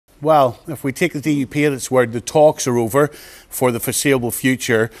Well, if we take the DUP at its word, the talks are over for the foreseeable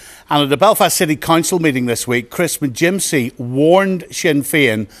future. And at the Belfast City Council meeting this week, Chris McGimpsey warned Sinn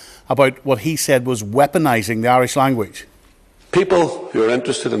Féin about what he said was weaponising the Irish language. People who are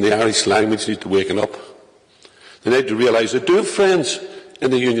interested in the Irish language need to waken up. They need to realise they do have friends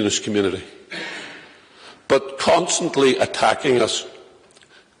in the unionist community. But constantly attacking us,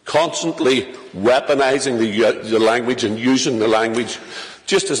 constantly weaponising the language and using the language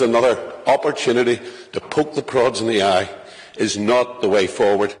just as another opportunity to poke the prods in the eye is not the way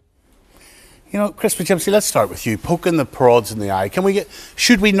forward. You know, Chris McGimpsey, let's start with you. Poking the prods in the eye.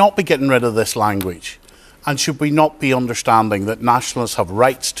 Should we not be getting rid of this language? And should we not be understanding that nationalists have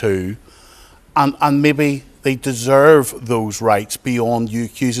rights too, and maybe they deserve those rights beyond you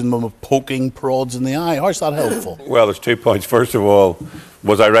accusing them of poking prods in the eye? How's that helpful? Well, there's 2 points. First of all,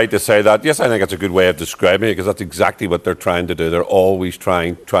 was I right to say that? Yes, I think that's a good way of describing it, because that's exactly what they're trying to do. They're always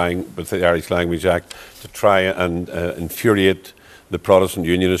trying with the Irish Language Act to try and infuriate the Protestant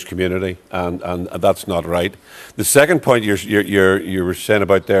Unionist community, and that's not right. The second point you were saying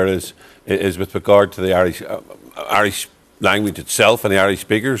about there is with regard to the Irish language itself and the Irish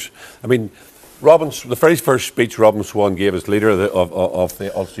speakers. I mean, the very first speech Robin Swan gave as leader of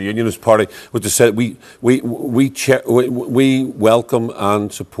the Ulster Unionist Party was to say we welcome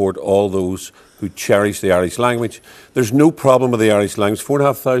and support all those who cherish the Irish language. There's no problem with the Irish language.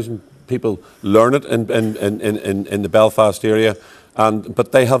 4,500 people learn it in the Belfast area.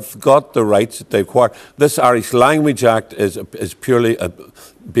 But they have got the rights that they acquire. This Irish Language Act is purely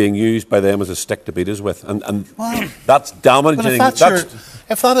being used by them as a stick to beat us with, and well, that's damaging.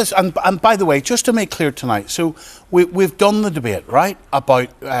 If that is, and by the way, just to make clear tonight, so we've done the debate, right,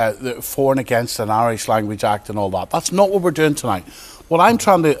 about the for and against an Irish Language Act and all that. That's not what we're doing tonight. What I'm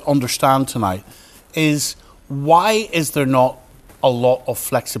trying to understand tonight is why is there not a lot of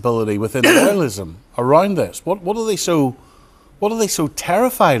flexibility within loyalism around this? What are they so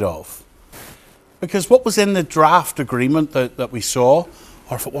terrified of? Because what was in the draft agreement that we saw,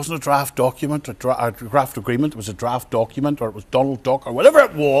 or if it wasn't a draft document, a draft agreement, it was a draft document, or it was Donald Duck, or whatever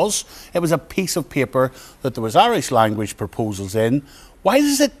it was a piece of paper that there was Irish language proposals in. Why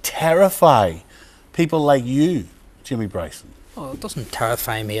does it terrify people like you, Jimmy Bryson? Well, it doesn't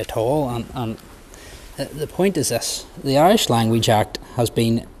terrify me at all, and the point is this: the Irish Language Act has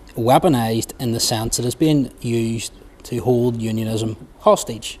been weaponised in the sense it is being used to hold unionism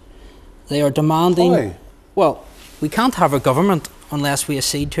hostage. They are demanding... Why? Well, we can't have a government unless we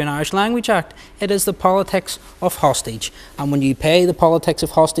accede to an Irish Language Act. It is the politics of hostage. And when you pay the politics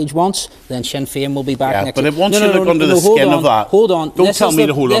of hostage once, then Sinn Féin will be back next year. But once you look under the skin of that... Hold on. Don't tell me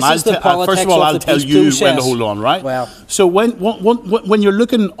to hold on. First of all, I'll tell you when to hold on, right? Well, so when you're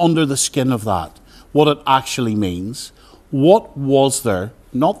looking under the skin of that, what it actually means, what was there,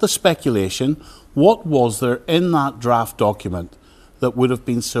 not the speculation, what was there in that draft document that would have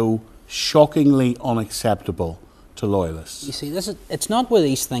been so shockingly unacceptable to loyalists? You see, it's not where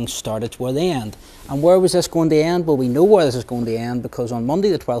these things start, it's where they end. And where was this going to end? Well, we know where this is going to end, because on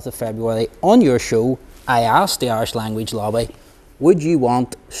Monday the 12th of February, on your show, I asked the Irish Language Lobby, would you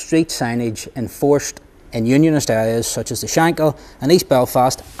want street signage enforced in unionist areas such as the Shankill and East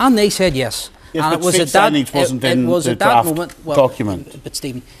Belfast? And they said yes. Yes, and but street signage wasn't in the draft document. But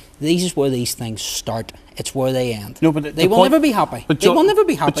Stephen, this is where these things start. It's where they end. No, but they will never be happy. They will never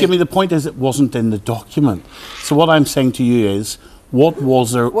be happy. But Jimmy, the point is it wasn't in the document. So what I'm saying to you is, what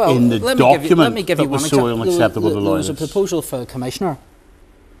was there in the document that was so unacceptable to loyalists? There was a proposal for a commissioner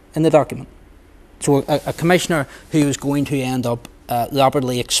in the document. So a commissioner who is going to end up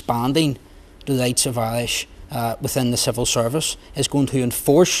rapidly expanding the rights of Irish within the civil service, is going to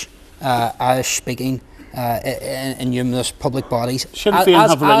enforce Irish speaking in numerous public bodies. Sinn Féin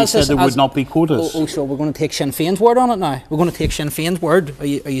have already said there would not be quotas. So we're going to take Sinn Féin's word on it now? We're going to take Sinn Féin's word? Are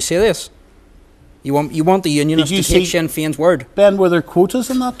you serious? You want the unionists to take Sinn Féin's word? Ben, were there quotas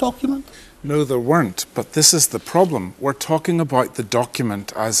in that document? No, there weren't, but this is the problem. We're talking about the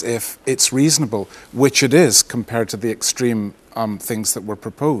document as if it's reasonable, which it is compared to the extreme things that were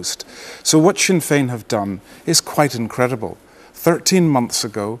proposed. So what Sinn Féin have done is quite incredible. 13 months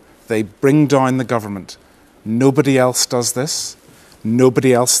ago, they bring down the government. Nobody else does this.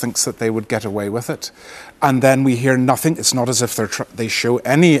 Nobody else thinks that they would get away with it. And then we hear nothing. It's not as if they show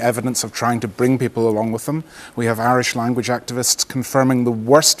any evidence of trying to bring people along with them. We have Irish language activists confirming the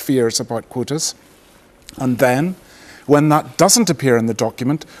worst fears about quotas. And then When that doesn't appear in the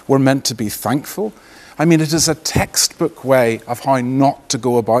document, we're meant to be thankful. I mean, it is a textbook way of how not to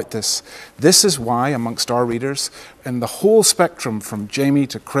go about this. This is why, amongst our readers, in the whole spectrum, from Jamie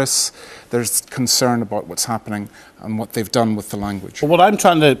to Chris, there's concern about what's happening and what they've done with the language. Well, what I'm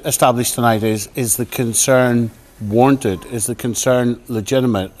trying to establish tonight is the concern warranted? Is the concern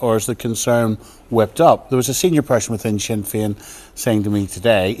legitimate, or is the concern whipped up? There was a senior person within Sinn Féin saying to me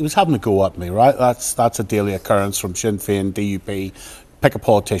today, he was having a go at me, right? That's a daily occurrence from Sinn Féin, DUP, pick a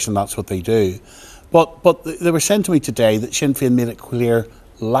politician, that's what they do. But they were saying to me today that Sinn Féin made it clear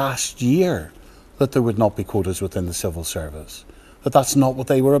last year that there would not be quotas within the civil service, that that's not what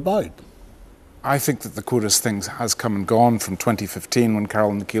they were about. I think that the quotas thing has come and gone from 2015 when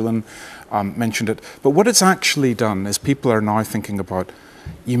Carolyn McKeelan mentioned it. But what it's actually done is people are now thinking about,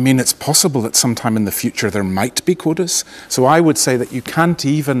 you mean it's possible that sometime in the future there might be quotas? So I would say that you can't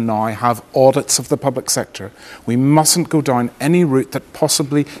even now have audits of the public sector. We mustn't go down any route that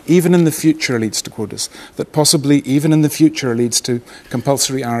possibly, even in the future, leads to quotas, that possibly, even in the future, leads to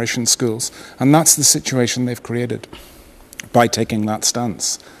compulsory Irish in schools. And that's the situation they've created by taking that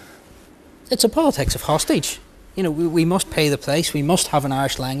stance. It's a politics of hostage. You know, we must pay the price. We must have an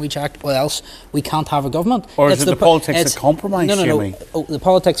Irish Language Act, or else we can't have a government. Or is it the politics of compromise, No. Oh, the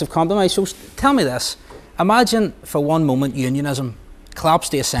politics of compromise. So tell me this. Imagine for one moment unionism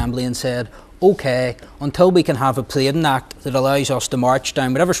collapsed the Assembly and said, OK, until we can have a Plaiding Act that allows us to march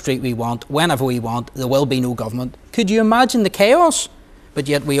down whatever street we want, whenever we want, there will be no government. Could you imagine the chaos? But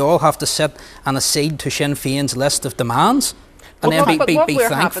yet we all have to sit and accede to Sinn Féin's list of demands. And then But what be we're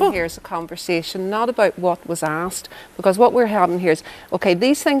thankful. having here is a conversation not about what was asked, because what we're having here is, OK,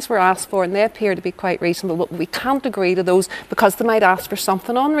 these things were asked for and they appear to be quite reasonable, but we can't agree to those because they might ask for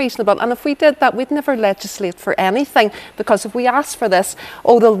something unreasonable. And if we did that, we'd never legislate for anything, because if we ask for this,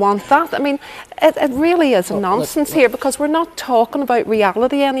 oh, they'll want that. I mean, it really is a nonsense here, because we're not talking about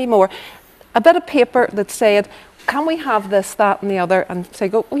reality anymore. A bit of paper that said, can we have this, that and the other, and say,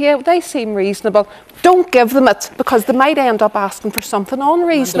 oh yeah, they seem reasonable. Don't give them it, because they might end up asking for something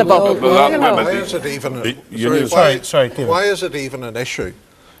unreasonable. Why is it even David. Why is it even an issue?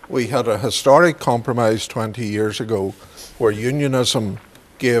 We had a historic compromise 20 years ago where unionism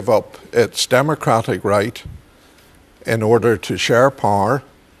gave up its democratic right in order to share power,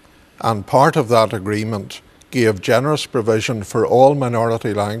 and part of that agreement gave generous provision for all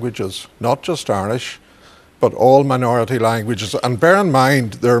minority languages, not just Irish, but all minority languages. And bear in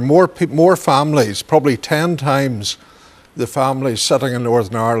mind, there are more families, probably 10 times the families sitting in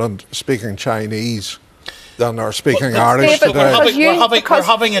Northern Ireland speaking Chinese than are speaking Irish David, today. We're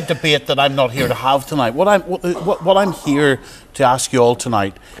having a debate that I'm not here to have tonight. What I'm here to ask you all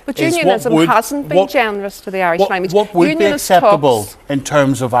tonight But is unionism hasn't been generous to the Irish language. What would be Unionist acceptable talks. in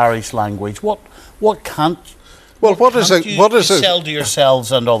terms of Irish language? What can't Well, what is sell to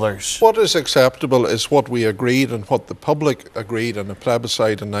yourselves and others? What is acceptable is what we agreed and what the public agreed in a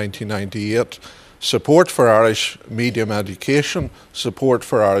plebiscite in 1998. Support for Irish medium education, support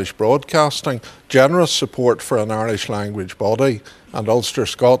for Irish broadcasting, generous support for an Irish language body and Ulster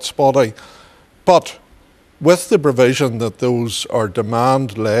Scots body, but with the provision that those are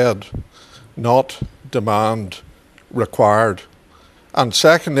demand-led, not demand-required. And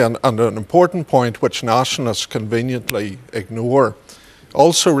secondly, and an important point which nationalists conveniently ignore,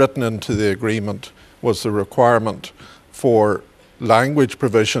 also written into the agreement was the requirement for language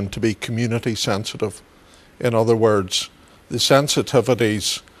provision to be community sensitive. In other words, the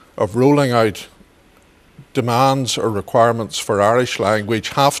sensitivities of rolling out demands or requirements for Irish language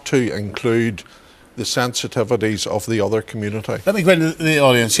have to include the sensitivities of the other community. Let me go into the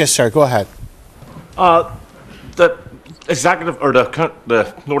audience. Yes, sir, go ahead. The executive, or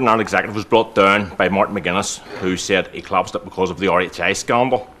the Northern Ireland executive, was brought down by Martin McGuinness, who said he collapsed it because of the RHI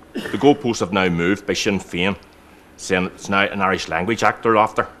scandal. The goalposts have now moved by Sinn Féin, saying it's now an Irish Language Act they're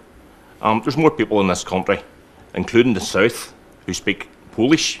after. There's more people in this country, including the South, who speak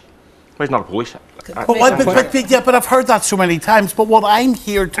Polish. Why is not Polish? But I've heard that so many times. But what I'm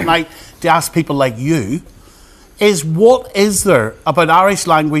here tonight to ask people like you is, what is there about Irish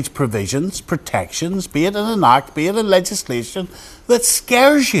language provisions, protections, be it in an act, be it in legislation, that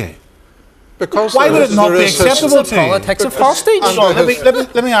scares you? Because why would it not be acceptable to you? Politics of hostage.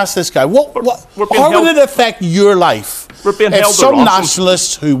 Let me ask this guy. How would it affect your life if some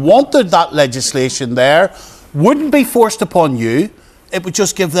nationalists who wanted that legislation there wouldn't be forced upon you? It would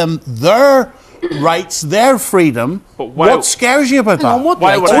just give them their rights, their freedom. What scares you about that?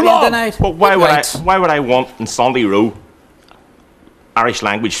 Why would I want in Sandy Row Irish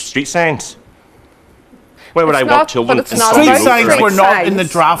language street signs? Why would I want children? But it's not Street about signs street were not in the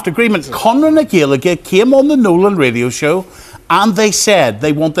signs. draft agreement. Conran and Gaeilge came on the Nolan radio show and they said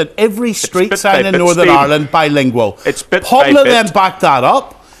they wanted every street bit sign by in bit, Northern Steve. Ireland bilingual. It's bit by Publa bit. then backed that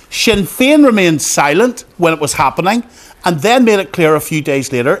up. Sinn Féin remained silent when it was happening and then made it clear a few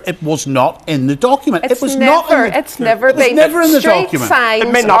days later it was not in the document. It's it was never, not in the, it's never it was been. never in the Street document. signs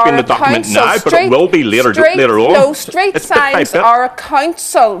It may not be in are the document council- now, but it will be later on. No, street It's bit by signs bit. are a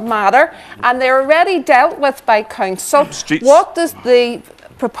council matter, and they're already dealt with by council. Streets- What does the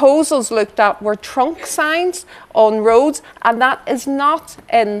proposals looked at were trunk signs on roads, and that is not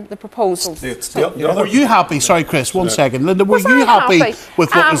in the proposals. Were you happy? Sorry, Chris, 1 second. Linda, were Was you I happy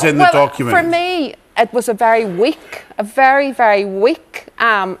with what was in the well, document? For me, it was a very very weak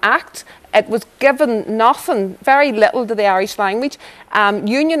act. It was given nothing, very little to the Irish language.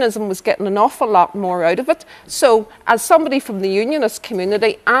 Unionism was getting an awful lot more out of it. So, as somebody from the unionist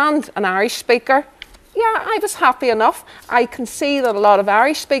community and an Irish speaker, yeah, I was happy enough. I can see that a lot of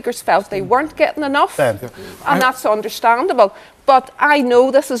Irish speakers felt they weren't getting enough, and that's understandable. But I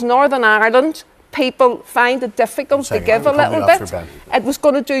know this is Northern Ireland. People find it difficult to give a little bit. It was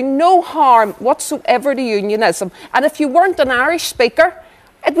going to do no harm whatsoever to unionism. And if you weren't an Irish speaker,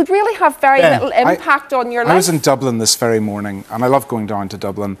 it would really have very little impact on your life. I was in Dublin this very morning, and I love going down to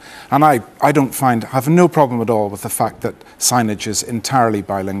Dublin, and I have no problem at all with the fact that signage is entirely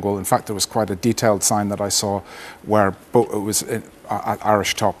bilingual. In fact, there was quite a detailed sign that I saw where it was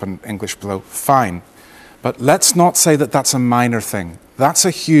Irish top and English below. Fine. But let's not say that that's a minor thing. That's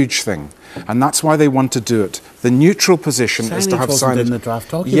a huge thing. And that's why they want to do it. The neutral position is to have signage. In the draft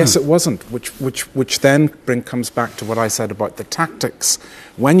document. Yes, it wasn't, which then comes back to what I said about the tactics.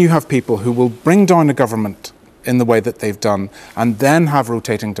 When you have people who will bring down a government in the way that they've done and then have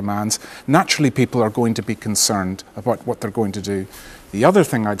rotating demands, naturally people are going to be concerned about what they're going to do. The other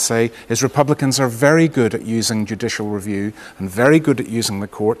thing I'd say is Republicans are very good at using judicial review and very good at using the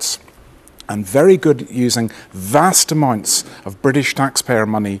courts and very good at using vast amounts of British taxpayer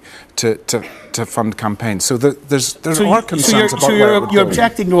money to fund campaigns. So there are concerns about where it would you're go.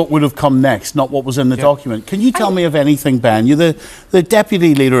 objecting to what would have come next, not what was in the document. Can you tell me of anything, Ben? You're the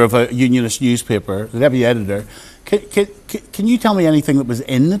deputy leader of a unionist newspaper, the deputy editor. Can you tell me anything that was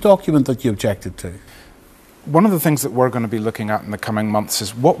in the document that you objected to? One of the things that we're going to be looking at in the coming months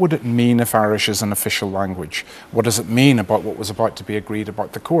is what would it mean if Irish is an official language? What does it mean about what was about to be agreed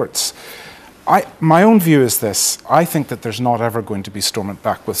about the courts? My own view is this. I think that there's not ever going to be Stormont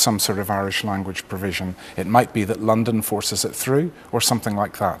back with some sort of Irish language provision. It might be that London forces it through or something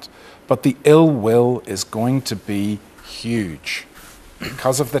like that. But the ill will is going to be huge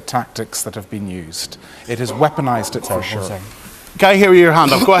because of the tactics that have been used. It has weaponised it for sure. Guy, here with your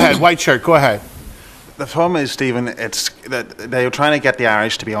hand up. Go ahead. White shirt, go ahead. The problem is, Stephen, it's that they're trying to get the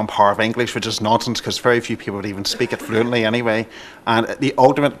Irish to be on par with English, which is nonsense because very few people would even speak it fluently anyway. And the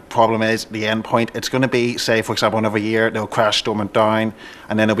ultimate problem is the end point. It's going to be, say, for example, every year they'll crash Stormont down,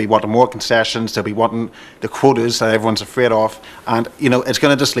 and then they'll be wanting more concessions. They'll be wanting the quotas that everyone's afraid of, and it's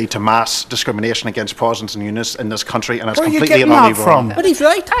going to just lead to mass discrimination against Protestants and Unionists in this country, and it's Where are you completely getting and utterly that wrong. from? But he's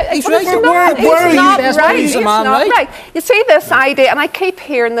right. He's right. It's man, not right? right. You see this idea, and I keep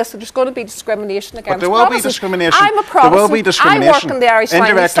hearing this, that there's going to be discrimination against But there will be Protestants. discrimination. I'm a Protestant. There will be discrimination. I work in the Irish language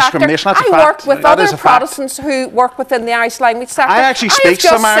Indirect sector. discrimination, that's a I fact. work with That is other a fact. Protestants who work within the Irish language sector. I actually have speak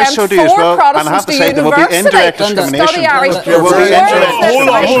just some Irish, so sent do you as 4 well. And I have Protestants to say there will be university indirect to discrimination. study Irish. There will be Where is indirect this Hold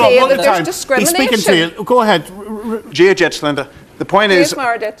on, idea one that at a there's time. discrimination? He's speaking to you. Go ahead. G.H. Linda. The point is...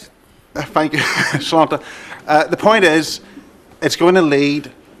 Thank you, Shalanta. The point is, it's going to lead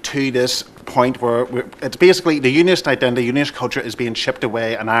to this point where it's basically the unionist identity, unionist culture is being chipped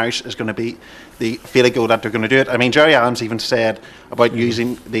away, and Irish is going to be the fiasco that they're going to do it. I mean, Jerry Adams even said about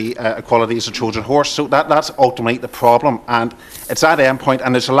using the equality as a Trojan horse, so that's ultimately the problem, and it's that end point,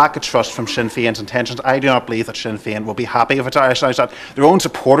 and there's a lack of trust from Sinn Féin's intentions. I do not believe that Sinn Féin will be happy if it's Irish. That their own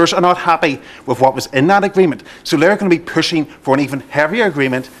supporters are not happy with what was in that agreement, so they're going to be pushing for an even heavier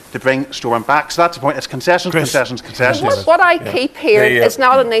agreement to bring Stormont back. So that's the point. It's concessions, concessions, concessions. What I keep hearing is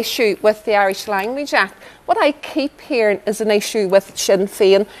not an issue with the Irish Language Act. What I keep hearing is an issue with Sinn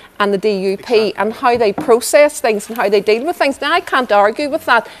Féin and the DUP and how they process things and how they deal with things. Now, I can't argue with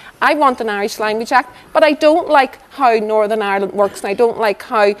that. I want an Irish Language Act, but I don't like how Northern Ireland works, and I don't like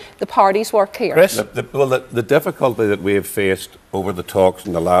how the parties work here. Chris? The difficulty that we have faced over the talks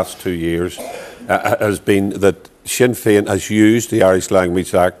in the last 2 years has been that Sinn Féin has used the Irish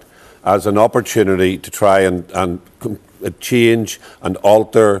Language Act as an opportunity to try and change and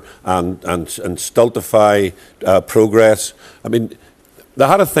alter and stultify progress. I mean, They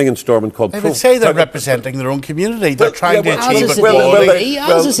had a thing in Stormont called... They would say they're representing their own community. They're trying to achieve as equality.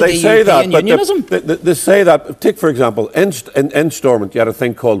 They say that, but they say that. Take, for example, in Stormont, you had a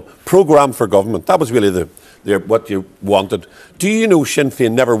thing called Programme for Government. That was really what you wanted. Do you know Sinn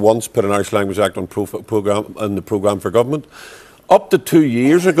Féin never once put an Irish Language Act on the Programme for Government? Up to 2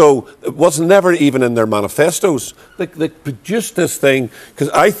 years ago, it was never even in their manifestos. They produced this thing because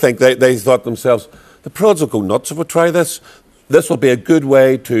I think they thought to themselves, the prods will go nuts if we try this. This will be a good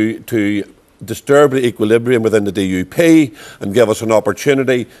way to disturb the equilibrium within the DUP and give us an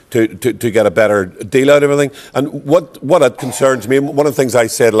opportunity to get a better deal out of everything. And what concerns me, one of the things I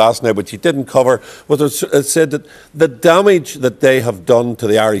said last night, which you didn't cover, was it said that the damage that they have done to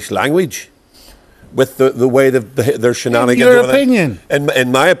the Irish language with the way their shenanigans. In your opinion?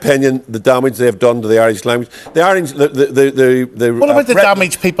 In my opinion, the damage they have done to the Irish language. What about the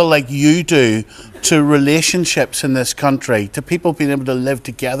damage people like you do to relationships in this country, to people being able to live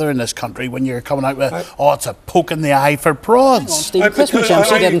together in this country when you're coming out with, it's a poke in the eye for prods? Steve, Chris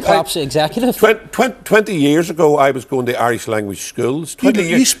McGimpsey didn't collapse the executive. 20 years ago, I was going to Irish language schools.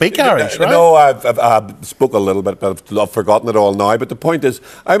 You speak Irish, right? No, I've spoke a little bit, but I've forgotten it all now. But the point is,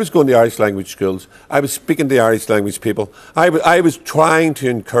 I was going to Irish language schools. I was speaking to Irish language people. I was trying to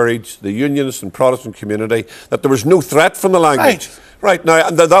encourage the Unionist and Protestant community that there was no threat from the language. Right, now,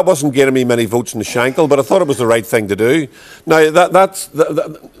 that wasn't getting me many votes in the Shankill, but I thought it was the right thing to do. Now,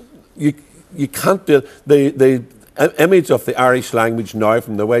 you can't do... The image of the Irish language now,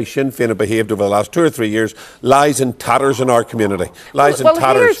 from the way Sinn Féin have behaved over the last 2 or 3 years, lies in tatters in our community. Lies in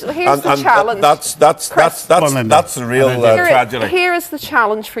tatters. Here's the challenge. That's the real tragedy. Here is the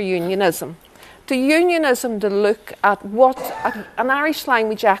challenge for unionism. To unionism to look at what an Irish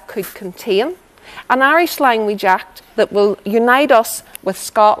Language Act could contain, an Irish Language Act that will unite us with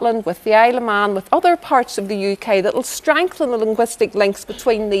Scotland, with the Isle of Man, with other parts of the UK, that will strengthen the linguistic links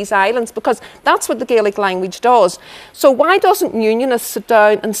between these islands, because that's what the Gaelic language does. So why doesn't Unionists sit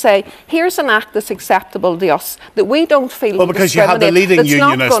down and say, here's an act that's acceptable to us, that we don't feel well, because you have the leading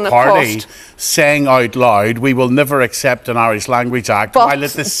Unionist party saying out loud, we will never accept an Irish Language Act, while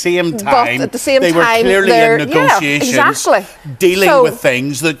at the same time, they were clearly in negotiations dealing with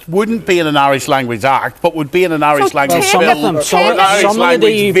things that wouldn't be in an Irish Language Act, but would be in an Irish language bill, some of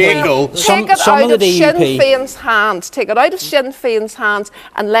the vehicle. Take it out of Sinn Féin's hands. Take it out of Sinn Féin's hands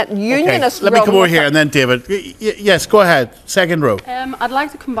and let Unionists Let me come over here and then David. Yes, go ahead. Second row. I'd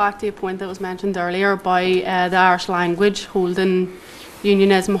like to come back to a point that was mentioned earlier by the Irish language holding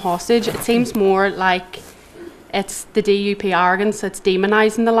unionism hostage. It seems more like it's the DUP arrogance that's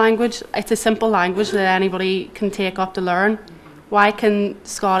demonising the language. It's a simple language that anybody can take up to learn. Why can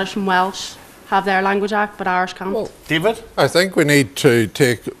Scottish and Welsh have their language act, but Irish can't? Well, David? I think we need to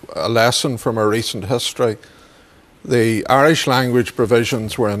take a lesson from our recent history. The Irish language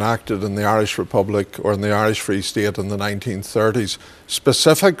provisions were enacted in the Irish Republic or in the Irish Free State in the 1930s,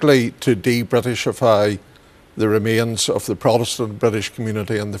 specifically to de-Britishify the remains of the Protestant British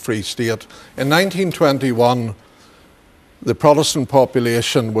community in the Free State. In 1921, the Protestant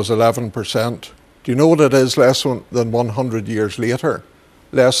population was 11%. Do you know what it is less than 100 years later?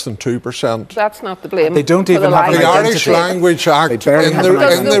 Less than 2%. That's not the blame. They don't even have the Irish Language Act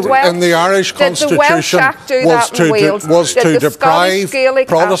in the Irish Constitution was to deprive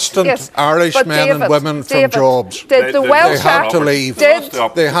Protestant Irish men and women from jobs. They had to leave.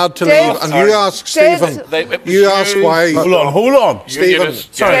 They had to leave. And you ask Stephen, you ask why... Hold on. Stephen,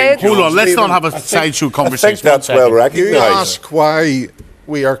 sorry, hold on. Let's not have a sideshow conversation. I think that's well recognised. You ask why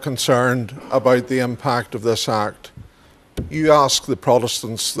we are concerned about the impact of this Act. You ask the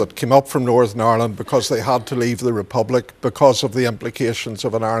Protestants that came up from Northern Ireland because they had to leave the Republic because of the implications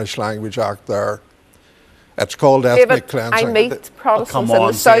of an Irish Language Act there. It's called ethnic cleansing. I meet Protestants in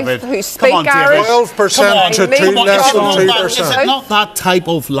the South who speak Irish. 12% to less than 2%. Is it not that type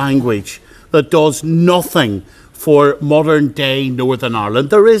of language that does nothing for modern day Northern Ireland?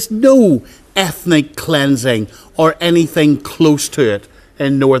 There is no ethnic cleansing or anything close to it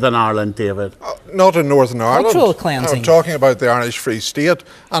in Northern Ireland, David. Not in Northern Ireland. Cultural cleansing. I'm talking about the Irish Free State.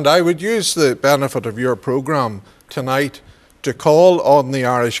 And I would use the benefit of your programme tonight to call on the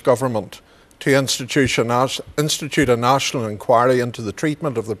Irish government to institute a national inquiry into the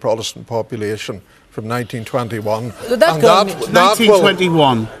treatment of the Protestant population from 1921.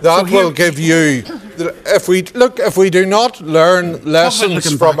 That will give you... If we do not learn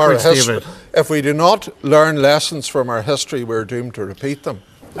lessons from our history... If we do not learn lessons from our history, we're doomed to repeat them.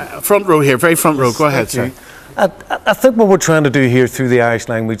 Front row here, very front row. Go ahead, sir. I think what we're trying to do here through the Irish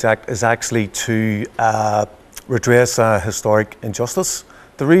Language Act is actually to redress a historic injustice.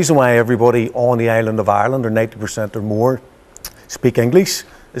 The reason why everybody on the island of Ireland, or 90% or more, speak English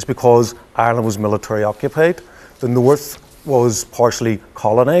is because Ireland was military occupied. The North was partially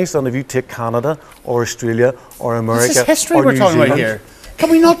colonised, and if you take Canada or Australia or America, this is history or we're New talking Zealand, about here. Can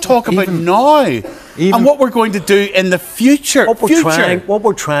we not talk about now and what we're going to do in the future? What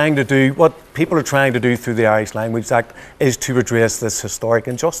we're trying to do, what people are trying to do through the Irish Language Act is to redress this historic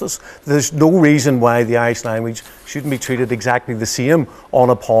injustice. There's no reason why the Irish language shouldn't be treated exactly the same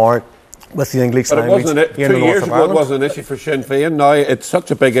on a par with the English language. But it wasn't, 2 years ago it wasn't an issue for Sinn Féin. Now it's such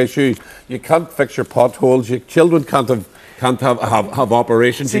a big issue. You can't fix your potholes. Your children can't have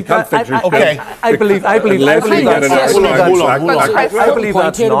operations. You can't fix your I believe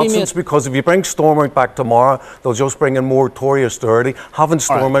that's nonsense, because if you bring Stormont back tomorrow, they'll just bring in more Tory austerity. Having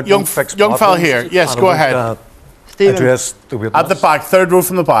Stormont won't fix young fella here. Yes, go ahead. Address the witness. At the back, third row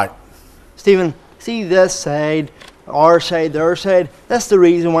from the back. Stephen, see this side, our side, their side. That's the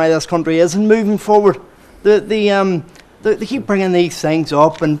reason why this country isn't moving forward. They keep bringing these things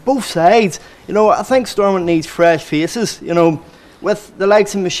up, and both sides. You know, I think Stormont needs fresh faces. You know, with the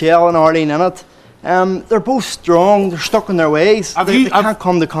likes of Michelle and Arlene in it. They're both strong. They're stuck in their ways. They can't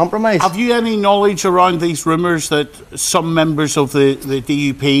come to compromise. Have you any knowledge around these rumours that some members of the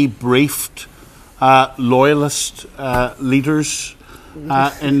DUP briefed loyalist leaders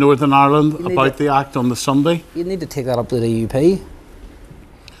in Northern Ireland about the Act on the Sunday? You need to take that up to the DUP.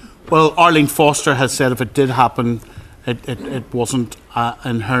 Well, Arlene Foster has said if it did happen, it wasn't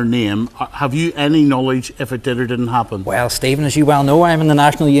in her name. Have you any knowledge if it did or didn't happen? Well, Stephen, as you well know, I'm in the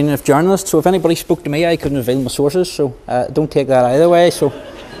National Union of Journalists, so if anybody spoke to me, I couldn't reveal my sources, so don't take that either way. So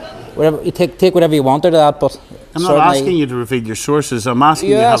whatever, you take whatever you want out of that, but I'm not asking you to reveal your sources. I'm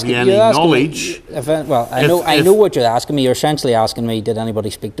asking you, have you any knowledge? I know what you're asking me. You're essentially asking me, did anybody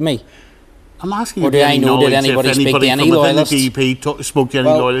speak to me? I'm asking you, did anybody speak to any loyalists? The DUP spoke to any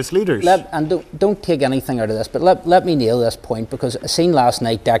loyalist leaders? And don't take anything out of this, but let me nail this point, because I seen last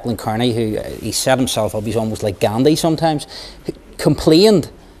night Declan Kearney, who he set himself up, he's almost like Gandhi sometimes, complained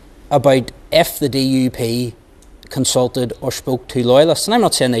about if the DUP consulted or spoke to loyalists. And I'm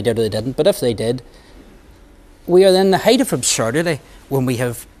not saying they did or they didn't, but if they did, we are in the height of absurdity when we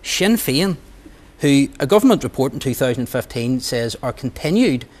have Sinn Féin, who a government report in 2015 says are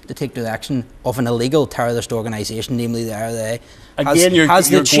continued to take the action of an illegal terrorist organisation, namely the IRA. Again, you're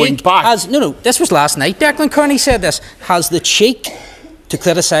going back. No, this was last night. Declan Kearney said this, has the cheek to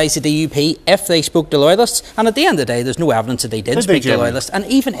criticise the DUP if they spoke to loyalists. And at the end of the day, there's no evidence that they did speak to loyalists. And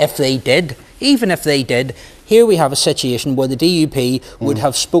even if they did, here we have a situation where the DUP would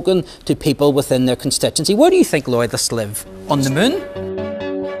have spoken to people within their constituency. Where do you think loyalists live? On the moon?